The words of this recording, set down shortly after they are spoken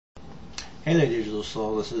Hey there, Digital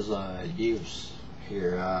Soul. This is Use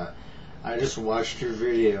here. I just watched your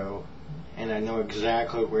video, and I know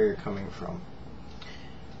exactly where you're coming from.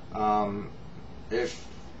 If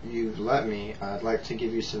you let me, I'd like to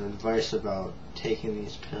give you some advice about taking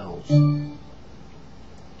these pills.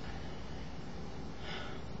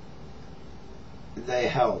 They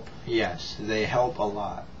help, yes, they help a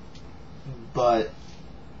lot, but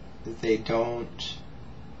they don't.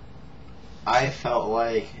 I felt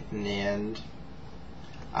like in the end,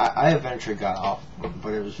 I eventually got off them,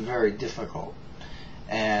 but it was very difficult,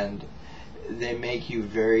 and they make you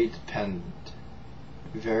very dependent.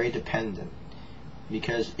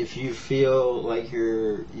 Because if you feel like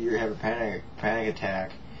you have a panic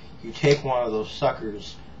attack, you take one of those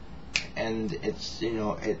suckers, and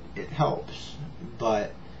it helps.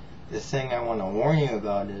 But the thing I want to warn you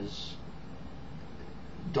about is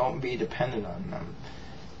don't be dependent on them.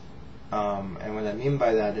 And what I mean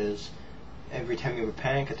by that is, every time you have a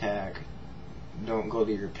panic attack, don't go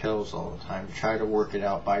to your pills all the time. Try to work it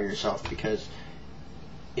out by yourself, because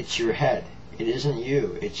it's your head. It isn't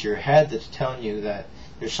you. It's your head that's telling you that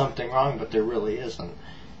there's something wrong, but there really isn't.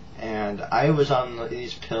 And I was on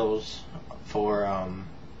these pills for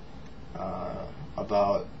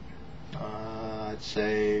about, I'd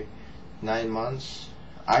say, 9 months.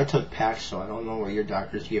 I took Paxil. I don't know what your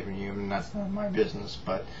doctor's giving you, and that's not my business,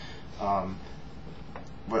 but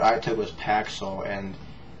what I took was Paxil, and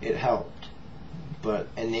it helped. But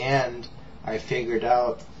in the end, I figured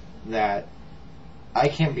out that I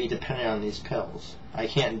can't be dependent on these pills. I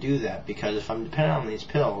can't do that, because if I'm dependent on these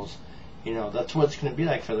pills, that's what it's going to be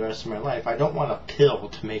like for the rest of my life. I don't want a pill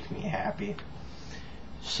to make me happy.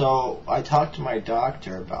 So I talked to my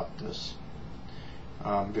doctor about this.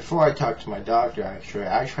 Before I talked to my doctor, actually,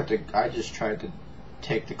 I just tried to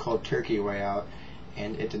take the cold turkey way out,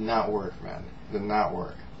 and it did not work, man. It did not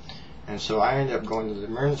work. And so I ended up going to the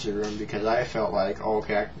emergency room, because I felt like, oh,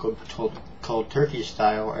 okay, I could go cold turkey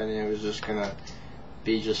style, and it was just going to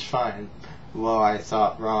be just fine. Well, I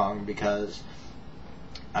thought wrong, because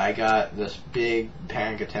I got this big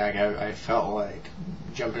panic attack. I felt like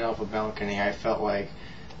jumping off a balcony. I felt like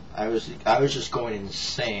I was just going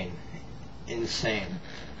insane.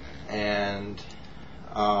 And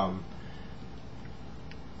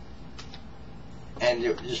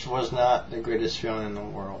it just was not the greatest feeling in the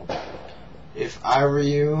world. If I were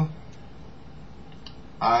you,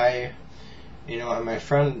 and my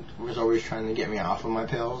friend was always trying to get me off of my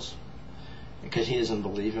pills, because he doesn't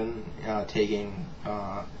believe in taking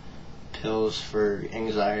pills for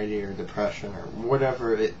anxiety or depression or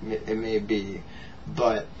whatever it may be.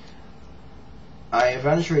 But I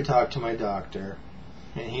eventually talked to my doctor,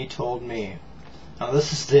 and he told me, now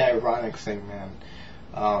this is the ironic thing,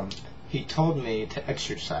 man, he told me to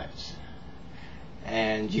exercise.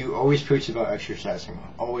 And you always preach about exercising,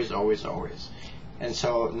 always, always, always. And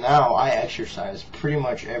so now I exercise pretty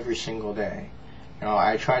much every single day.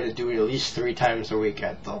 I try to do it at least 3 times a week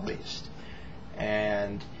at the least.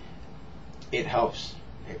 And it helps.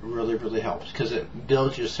 It really, really helps, because it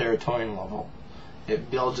builds your serotonin level.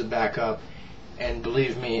 It builds it back up, and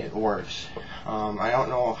believe me, it works. I don't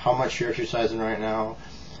know how much you're exercising right now.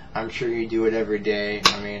 I'm sure you do it every day.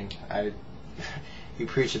 I mean, you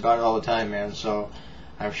preach about it all the time, man, so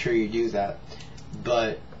I'm sure you do that.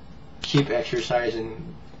 But keep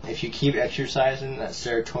exercising. If you keep exercising, that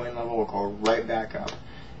serotonin level will go right back up.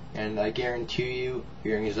 And I guarantee you,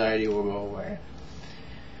 your anxiety will go away.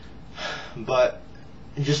 But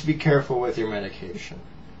just be careful with your medication.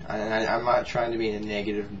 I'm not trying to be a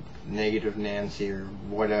negative Nancy or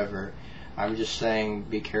whatever. I'm just saying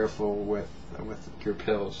be careful with your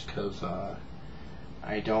pills, because I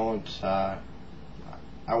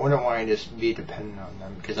wouldn't want you to just be dependent on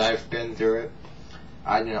them, because I've been through it.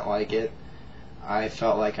 I didn't like it. I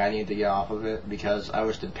felt like I needed to get off of it, because I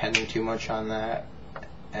was depending too much on that,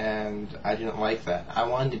 and I didn't like that. I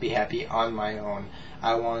wanted to be happy on my own.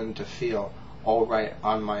 I wanted to feel alright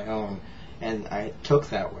on my own, and I took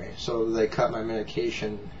that way. So they cut my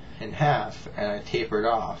medication in half, and I tapered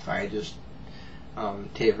off. I just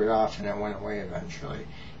tapered off, and it went away eventually.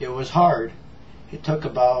 It was hard. It took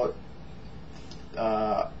about,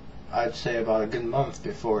 I'd say about a good month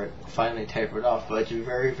before it finally tapered off, but it's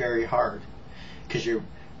very, very hard, because your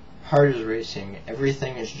heart is racing.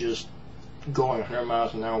 Everything is just going 100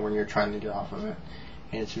 miles an hour when you're trying to get off of it,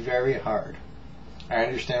 and it's very hard. I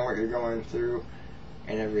understand what you're going through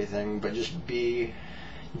and everything, but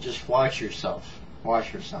just watch yourself,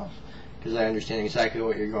 because I understand exactly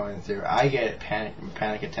what you're going through. I get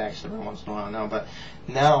panic attacks every once in a while now, but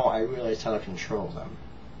now I realize how to control them.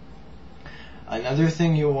 Another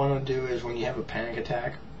thing you'll want to do is, when you have a panic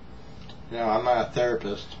attack, I'm not a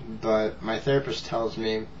therapist, but my therapist tells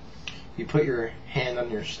me you put your hand on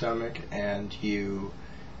your stomach and you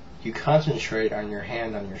concentrate on your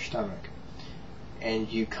hand on your stomach, and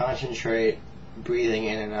you concentrate breathing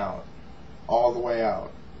in and out, all the way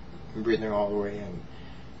out, and breathing all the way in.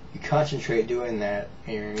 You concentrate doing that,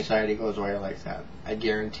 and your anxiety goes away like that. I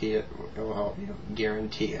guarantee it will help you.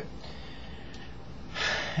 Guarantee it.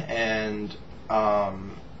 And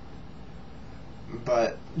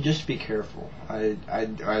but just be careful. I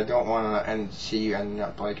don't want to see you ending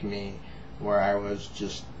up like me, where I was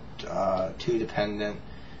just too dependent,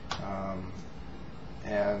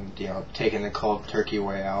 and taking the cold turkey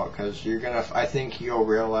way out. Because I think you'll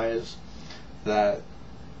realize that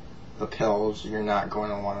the pills, you're not going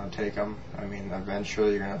to want to take them. I mean,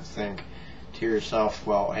 eventually you're going to think to yourself,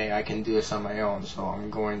 well, hey, I can do this on my own, so I'm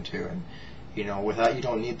going to. And without, you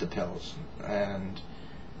don't need the pills. And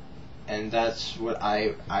that's what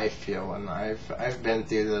I feel, and I've been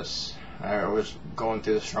through this. I was going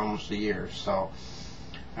through this for almost a year, so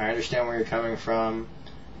I understand where you're coming from.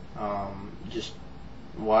 Just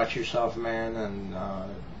watch yourself, man, and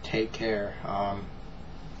take care.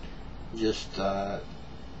 Just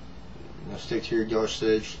stick to your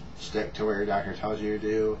dosage, stick to what your doctor tells you to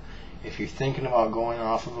do. If you're thinking about going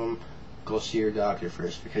off of them, go see your doctor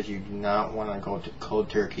first, because you do not want to go to cold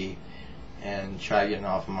turkey and try getting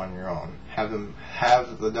off them on your own.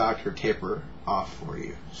 Have the doctor taper off for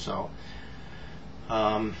you. So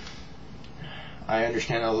I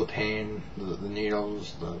understand all the pain, the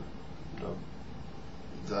needles,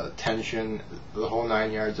 the tension, the whole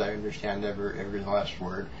 9 yards. I understand every last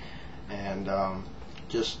word, and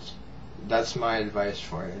just that's my advice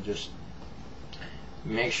for you. Just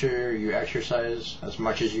make sure you exercise as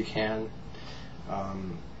much as you can.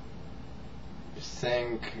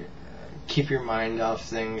 Keep your mind off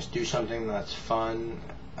things. Do something that's fun,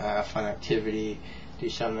 fun activity. Do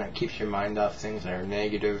something that keeps your mind off things that are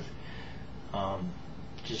negative.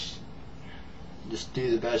 Just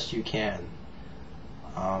do the best you can.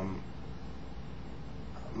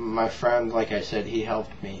 My friend, like I said, he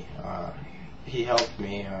helped me.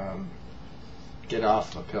 Get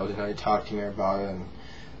off the pills. He talked to me about it and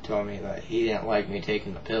told me that he didn't like me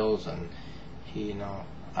taking the pills, and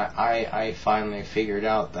I finally figured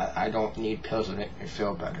out that I don't need pills to make me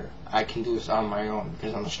feel better. I can do this on my own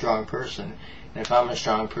because I'm a strong person. And if I'm a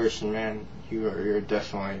strong person, man, you're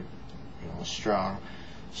definitely strong.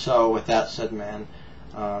 So with that said, man,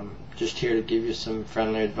 just here to give you some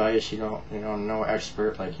friendly advice. No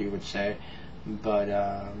expert like you would say,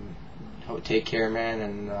 but take care, man,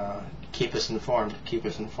 and keep us informed.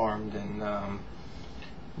 And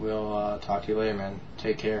we'll talk to you later, man.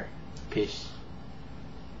 Take care. Peace.